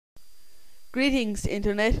Greetings,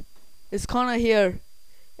 Internet. It's Connor here,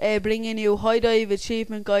 bringing you High Dive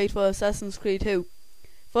Achievement Guide for Assassin's Creed 2.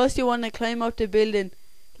 First, you want to climb up the building,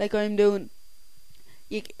 like I'm doing.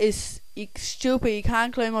 It's stupid, you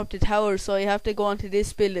can't climb up the tower, so you have to go onto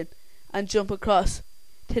this building and jump across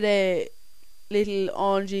to the little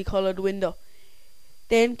orangey coloured window.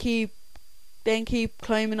 Then keep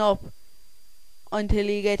climbing up until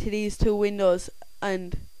you get to these two windows,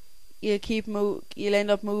 and you'll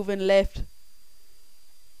end up moving left.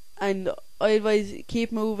 And I advise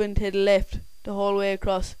keep moving to the left the whole way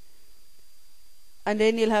across. And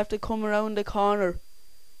then you'll have to come around the corner,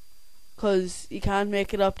 cause you can't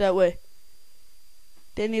make it up that way.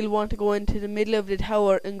 Then you'll want to go into the middle of the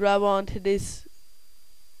tower and grab onto this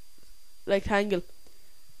rectangle,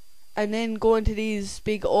 and then go into these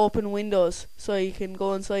big open windows so you can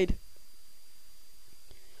go inside.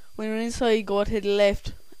 When you're inside, go to the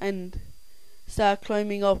left and start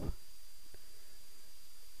climbing up.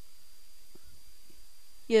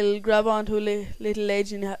 You'll grab onto a little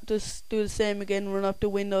ledge and just do the same again, run up the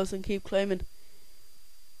windows and keep climbing.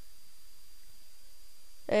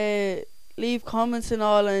 Leave comments and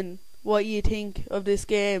all on what you think of this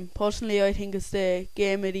game. Personally, I think it's the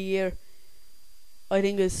game of the year. I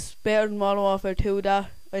think it's better than Modern Warfare 2, that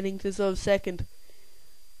I think deserves second.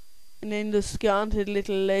 And then just get onto the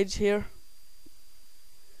little ledge here.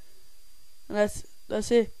 And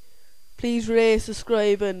that's it. Please rate,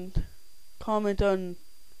 subscribe and comment on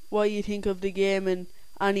what you think of the game and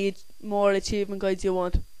any more achievement guides you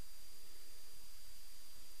want.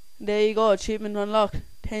 There you go, achievement unlocked.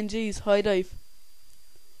 10 Gs, high dive.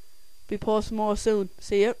 Be posting more soon.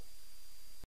 See ya.